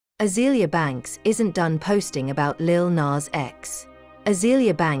Azealia Banks isn't done posting about Lil Nas X.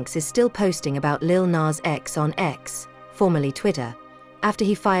 Azealia Banks is still posting about Lil Nas X on X, formerly Twitter, after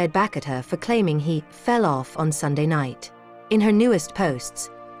he fired back at her for claiming he fell off on Sunday night. In her newest posts,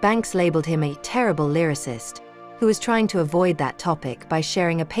 Banks labeled him a terrible lyricist, who was trying to avoid that topic by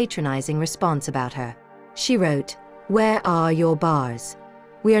sharing a patronizing response about her. She wrote, "Where are your bars?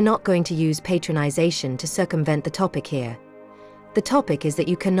 We are not going to use patronization to circumvent the topic here. The topic is that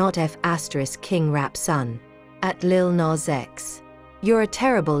you cannot King rap son. At Lil Nas X. You're a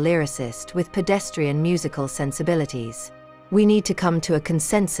terrible lyricist with pedestrian musical sensibilities. We need to come to a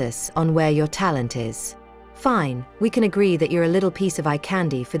consensus on where your talent is. Fine, we can agree that you're a little piece of eye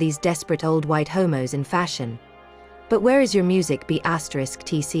candy for these desperate old white homos in fashion. But where is your music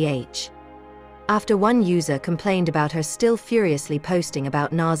 *tch? After one user complained about her still furiously posting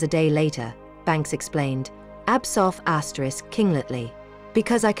about Nas a day later, Banks explained, "Absof *kingletly.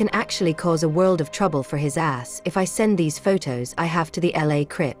 Because I can actually cause a world of trouble for his ass if I send these photos I have to the LA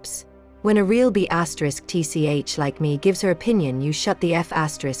Crips. When a real *tch like me gives her opinion, you shut the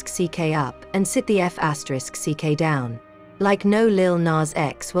 *ck up and sit the *ck down. Like no Lil Nas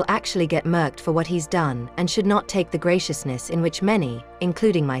X will actually get murked for what he's done and should not take the graciousness in which many,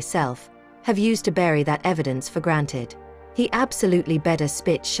 including myself, have used to bury that evidence for granted. He absolutely better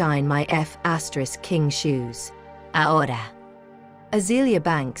spit shine my king shoes. Ahora." Azealia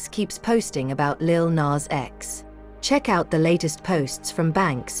Banks keeps posting about Lil Nas X. Check out the latest posts from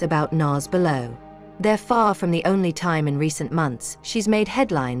Banks about Nas below. They're far from the only time in recent months she's made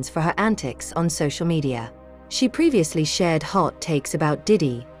headlines for her antics on social media. She previously shared hot takes about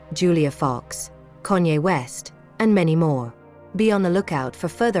Diddy, Julia Fox, Kanye West, and many more. Be on the lookout for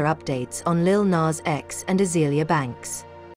further updates on Lil Nas X and Azealia Banks.